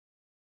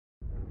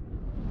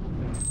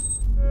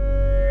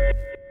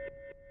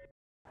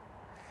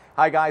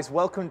Hi guys,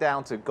 welcome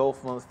down to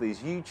Golf Monthly's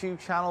YouTube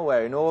channel,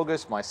 where in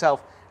August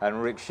myself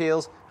and Rick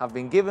Shields have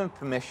been given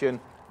permission,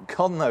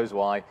 God knows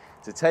why,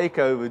 to take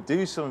over,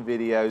 do some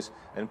videos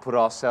and put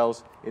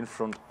ourselves in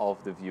front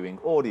of the viewing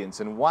audience.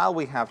 And while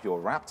we have your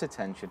rapt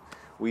attention,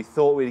 we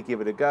thought we'd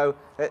give it a go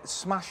at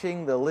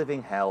smashing the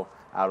living hell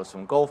out of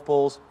some golf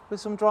balls with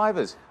some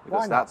drivers,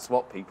 because that's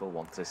what people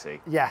want to see.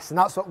 Yes, and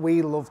that's what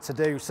we love to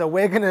do. So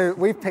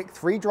we've picked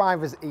 3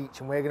 drivers each,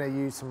 and we're gonna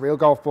use some real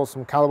golf balls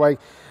from Callaway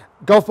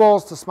golf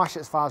balls to smash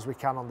it as far as we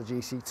can on the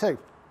GC2.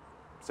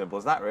 Simple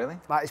as that, really.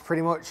 That is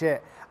pretty much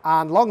it.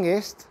 And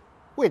longest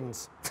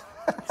wins.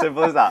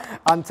 Simple as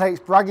that. And takes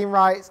bragging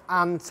rights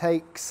and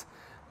takes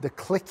the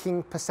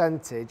clicking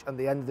percentage at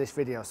the end of this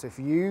video. So if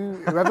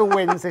whoever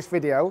wins this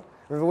video,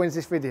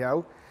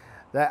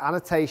 their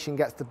annotation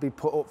gets to be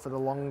put up for the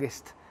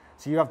longest.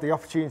 So you have the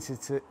opportunity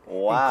to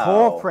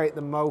incorporate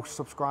the most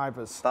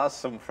subscribers. That's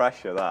some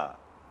pressure, that.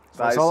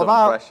 That's all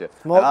about. Pressure.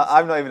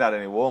 I've not even had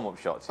any warm-up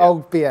shots yet. Oh,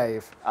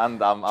 behave.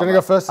 And I'm going to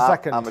go first or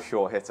second? I'm a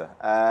short hitter.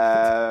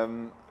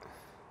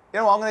 You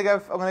know what? I'm going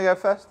to go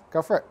first.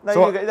 Go for it.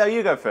 No,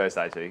 you go first.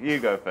 Actually, you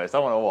go first. I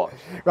want to watch.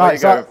 Right. What are you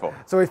going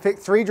for? So we've picked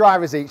 3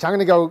 drivers each. I'm going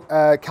to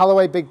go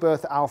Callaway Big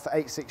Bertha Alpha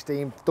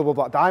 816 double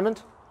block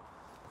diamond.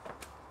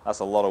 That's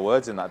a lot of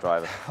words in that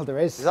driver. Oh, there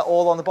is. Is that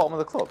all on the bottom of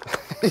the club?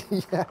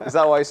 Yeah. Is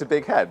that why it's a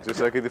big head, just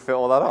so I could fit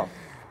all that on?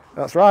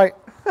 That's right.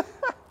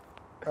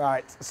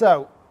 Right.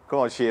 So. Come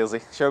on,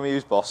 Shieldsy, show me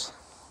who's boss.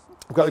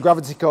 We've got the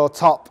Gravity Core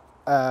top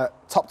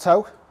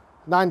toe,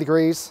 9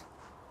 degrees.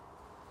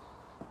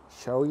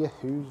 Show you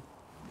who's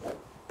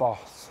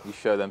boss. You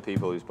show them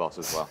people who's boss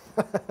as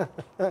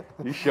well.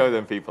 You show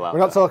them people out We're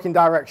not talking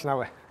direction, are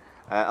we?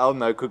 Oh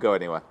no, could go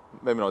anywhere.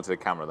 Maybe not to the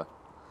camera though.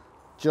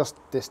 Just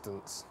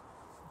distance.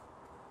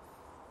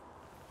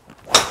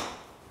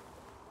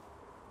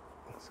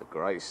 It's a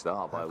great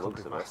start by the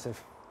looks of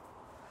it.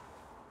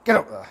 Get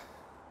up there.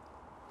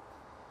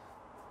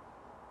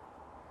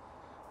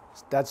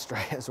 It's dead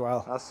straight as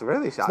well. That's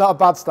really It's not a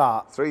bad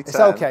start. 310. It's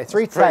okay.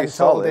 310 total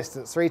solid.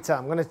 distance. 310.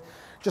 I'm going to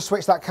just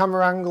switch that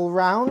camera angle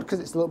round because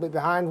it's a little bit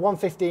behind.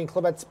 115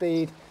 club head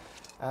speed.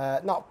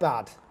 Not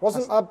bad.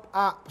 Wasn't an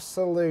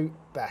absolute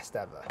best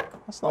ever.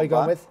 That's not what are you bad.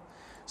 Going with?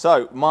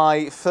 So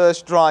my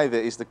first driver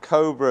is the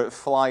Cobra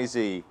Fly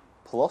Z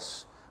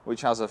Plus, which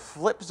has a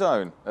flip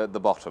zone at the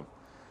bottom.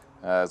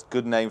 It's a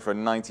good name for a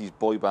 90s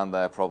boy band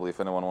there, probably,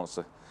 if anyone wants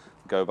to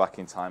go back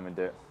in time and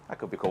do it. That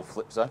could be called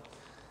Flip Zone.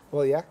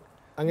 Well, yeah.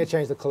 I'm going to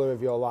change the colour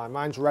of your line.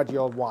 Mine's red,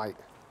 you're white.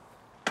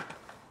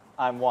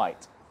 I'm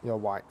white. You're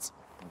white.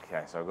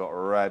 Okay, so I've got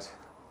red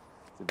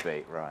to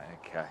beat. Right,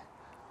 okay.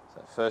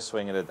 So first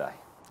swing of the day.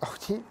 Oh,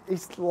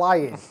 he's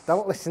lying.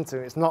 Don't listen to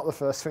him. It's not the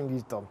first thing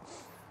he's done.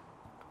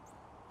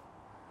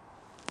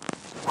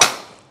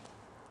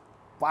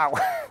 Wow.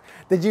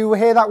 Did you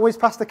hear that whiz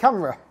past the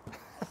camera?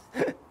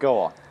 Go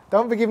on.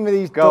 Don't be giving me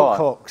these duck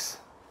hooks.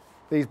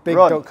 These big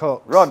duck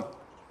hooks. Run.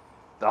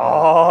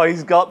 Oh,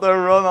 he's got the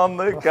run on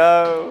the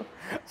go.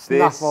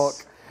 Snap hook.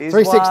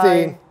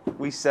 316.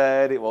 We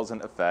said it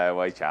wasn't a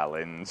fairway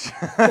challenge.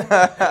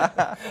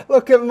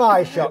 Look at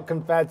my shot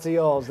compared to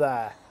yours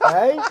there.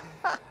 Hey?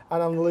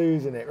 And I'm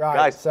losing it. Right.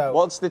 Guys, so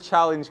what's the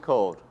challenge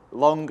called?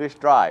 Longest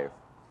drive.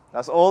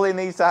 That's all it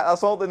needs to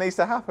that's all that needs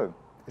to happen.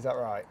 Is that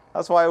right?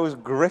 That's why I was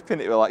gripping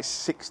it with like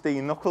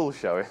 16 knuckles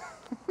showing.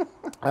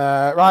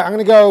 Right, I'm going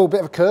to go a bit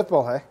of a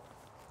curveball here.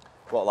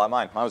 What, like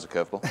mine? Mine was a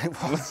curveball.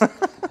 It was.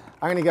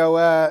 I'm going to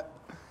go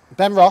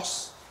Ben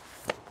Ross.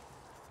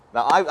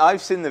 Now,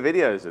 I've seen the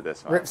videos of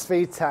this, man. Rip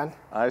speed 10.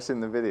 I've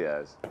seen the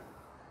videos.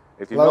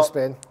 If Low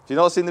spin. If you've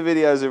not seen the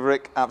videos of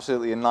Rick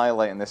absolutely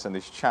annihilating this on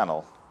his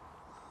channel,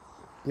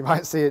 you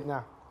might see it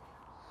now.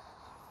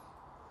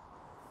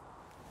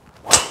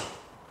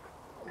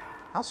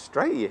 How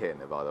straight are you hitting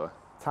it, by the way?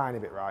 Tiny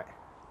bit right.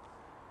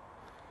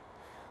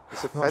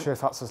 I'm not sure if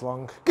that's as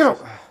long. Go!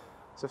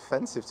 It's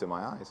offensive to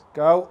my eyes.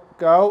 Go,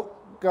 go,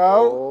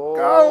 go,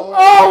 go.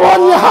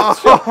 Oh,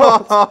 1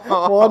 yard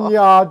short. 1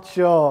 yard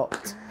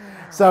short.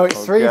 So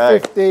it's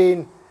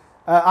 315.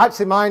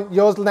 Actually,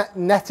 yours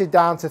netted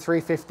down to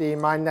 315.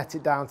 Mine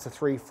netted down to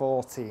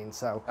 314.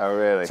 So. Oh,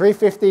 really?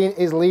 315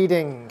 is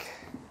leading.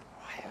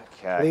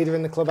 Okay. Leader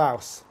in the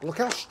clubhouse. Look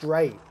how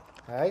straight.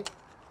 Hey.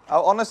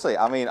 Oh, honestly,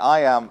 I mean, I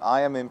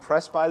am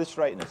impressed by the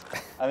straightness.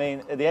 I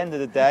mean, at the end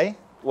of the day,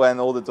 when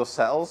all the dust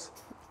settles,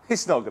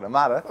 it's not going to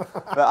matter.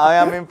 But I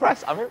am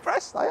impressed. I'm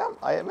impressed. I am.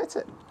 I admit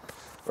it.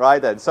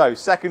 Right then. So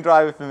second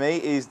driver for me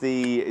is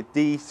the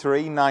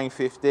D3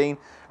 915.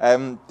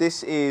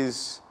 This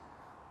is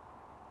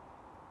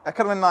a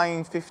kind of a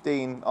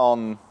 915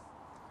 on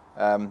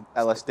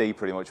LSD,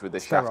 pretty much, with the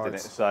shaft in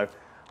it. So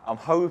I'm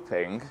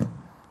hoping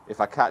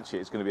if I catch it,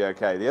 it's going to be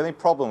okay. The only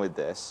problem with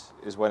this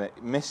is when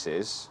it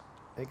misses.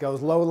 It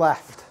goes low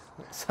left.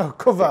 So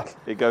cover.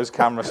 It goes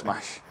camera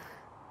smash.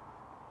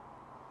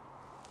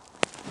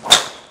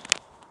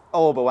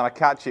 Oh, but when I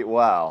catch it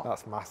well.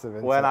 That's massive,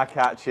 isn't When it? I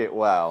catch it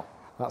well.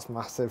 That's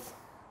massive.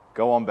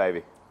 Go on,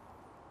 baby.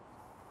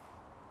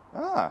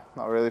 Ah,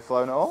 not really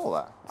flown at all,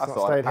 that. I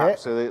thought I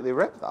absolutely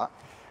ripped that.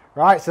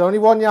 Right, so only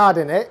 1 yard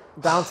in it,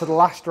 down to the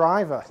last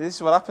driver. See, this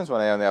is what happens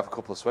when I only have a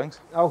couple of swings.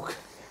 Oh,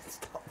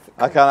 stop.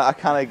 I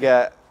kind of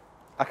get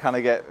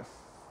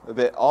a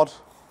bit odd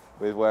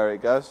with where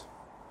it goes.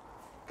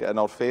 Get an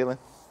odd feeling.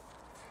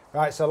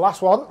 Right, so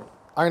last one,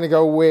 I'm going to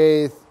go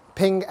with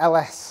Ping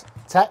LS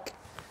Tech,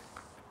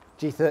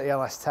 G30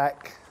 LS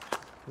Tech,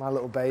 my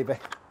little baby.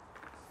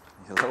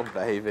 Your little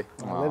baby.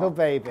 My little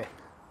baby.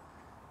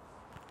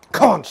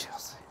 Come on,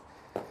 Chelsea.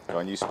 Go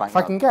on, you spank If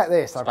I can get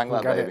this, I Spank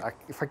can that get baby. it.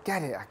 If I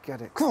get it, I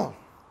get it. Come on.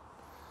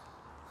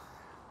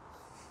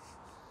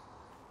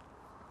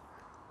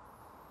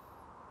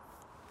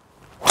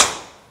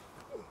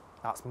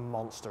 That's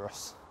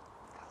monstrous.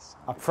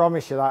 I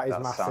promise you that is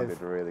That massive.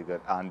 sounded really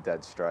good and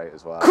dead straight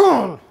as well. Come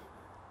on!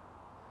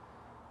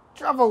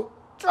 Travel!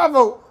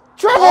 Travel!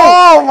 Travel!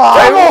 Oh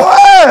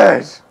my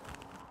word!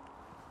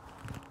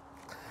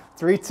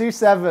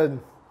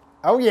 327.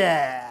 Oh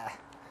yeah!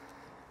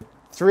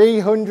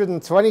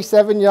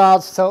 327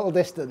 yards total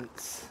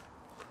distance.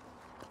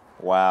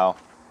 Wow.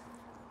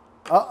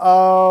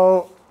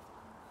 Uh-oh.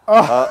 Oh,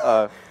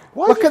 Uh-oh.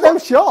 look at them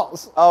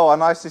shots. Oh, and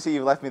nice to see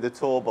you've left me the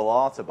Tour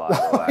Bellata, by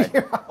the way.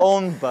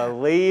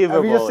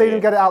 Unbelievable. Have you just seen him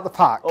get it out the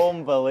pack?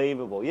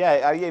 Unbelievable.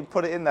 Yeah, you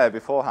put it in there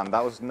beforehand.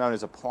 That was known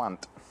as a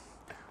plant.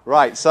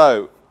 Right,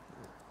 so...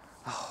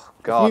 Oh,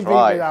 God, You beat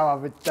right. me now, I'll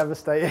be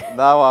devastated.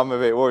 Now I'm a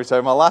bit worried.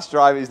 So my last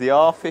drive is the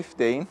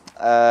R15,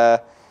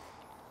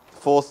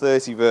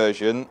 430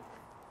 version,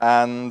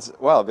 and,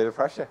 well, a bit of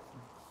pressure.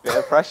 Bit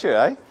of pressure,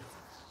 eh?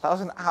 That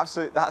was an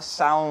absolute... That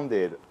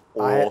sounded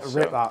I awesome.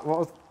 ripped that.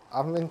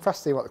 I'm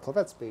impressed to see what the club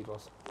head speed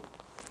was.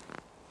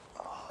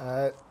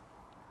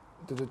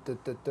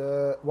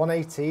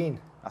 118.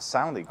 That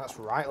sounded... That's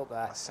right up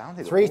there. That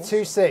sounded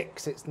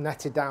 326. It's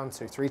netted down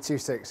to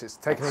 326. It's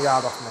taking a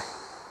yard off me.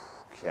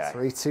 Okay.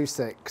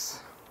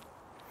 326.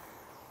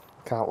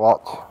 Can't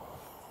watch.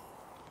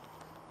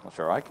 Not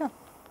sure I can.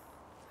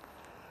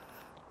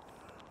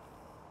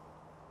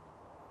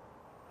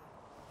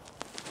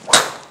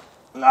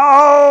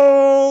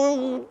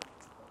 No!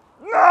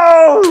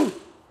 No!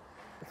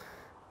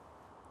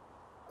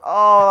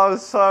 Oh, that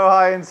was so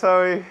high and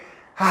toey.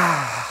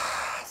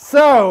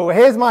 So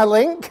here's my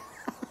link.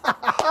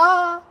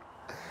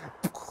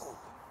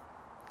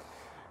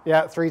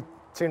 Yeah,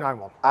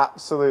 3291.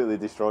 Absolutely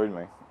destroyed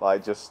me.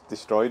 Like, just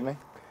destroyed me.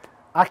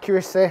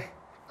 Accuracy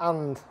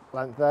and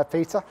length there,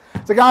 Peter.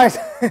 So guys,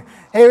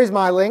 here is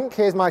my link.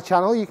 Here's my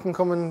channel. You can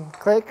come and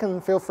click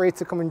and feel free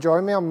to come and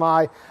join me on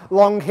my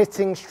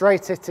long-hitting,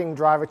 straight-hitting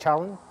driver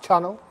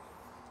channel.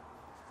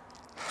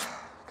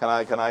 Can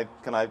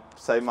I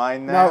say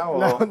mine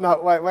now?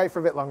 No, wait for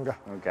a bit longer.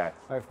 Okay.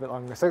 Wait for a bit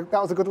longer. So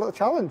that was a good little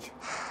challenge.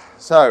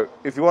 So,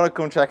 if you want to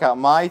come check out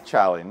my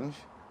challenge,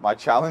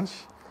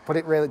 Put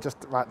it really just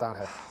right down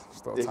here.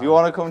 if you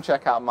want to come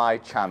check out my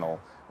channel,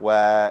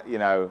 where, you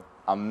know,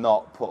 I'm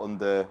not put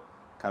under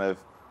kind of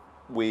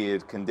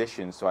weird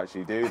conditions to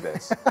actually do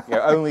this. You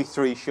know, only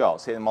 3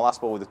 shots, hitting my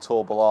last ball with a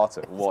Tour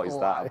Bellata. What is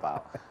that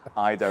about?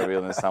 I don't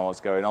really understand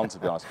what's going on, to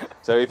be honest.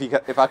 So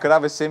if I could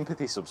have a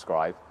sympathy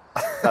subscribe,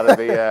 that'd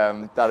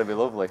be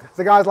lovely.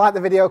 So guys, like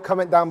the video,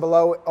 comment down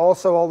below.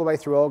 Also, all the way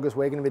through August,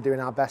 we're going to be doing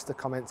our best to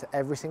comment to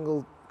every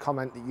single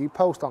comment that you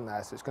post on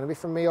there. So it's going to be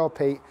from me or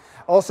Pete.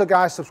 Also,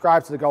 guys,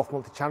 subscribe to the Golf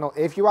Monthly channel.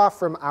 If you are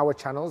from our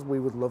channels, we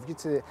would love you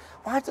to.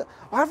 Why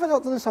have I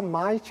not done this on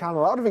my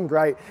channel? That would have been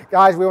great.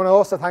 Guys, we want to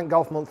also thank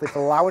Golf Monthly for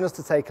allowing us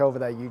to take over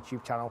their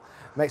YouTube channel,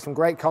 make some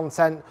great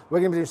content. We're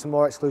going to be doing some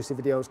more exclusive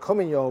videos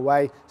coming your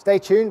way. Stay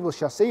tuned. We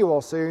shall see you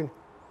all soon.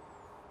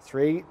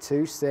 3,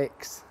 2,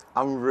 6.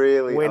 I'm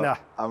really Winner.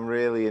 I'm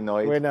really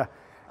annoyed. Winner.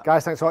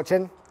 Guys, thanks for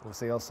watching. We'll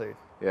see you all soon.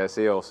 Yeah,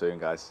 see you all soon,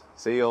 guys.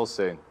 See you all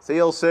soon. See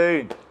you all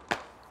soon.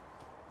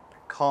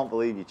 Can't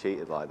believe you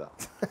cheated like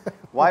that.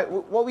 Why?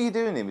 What were you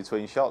doing in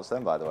between shots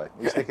then, by the way?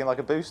 Were you sticking like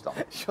a boost on?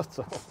 Shut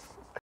up.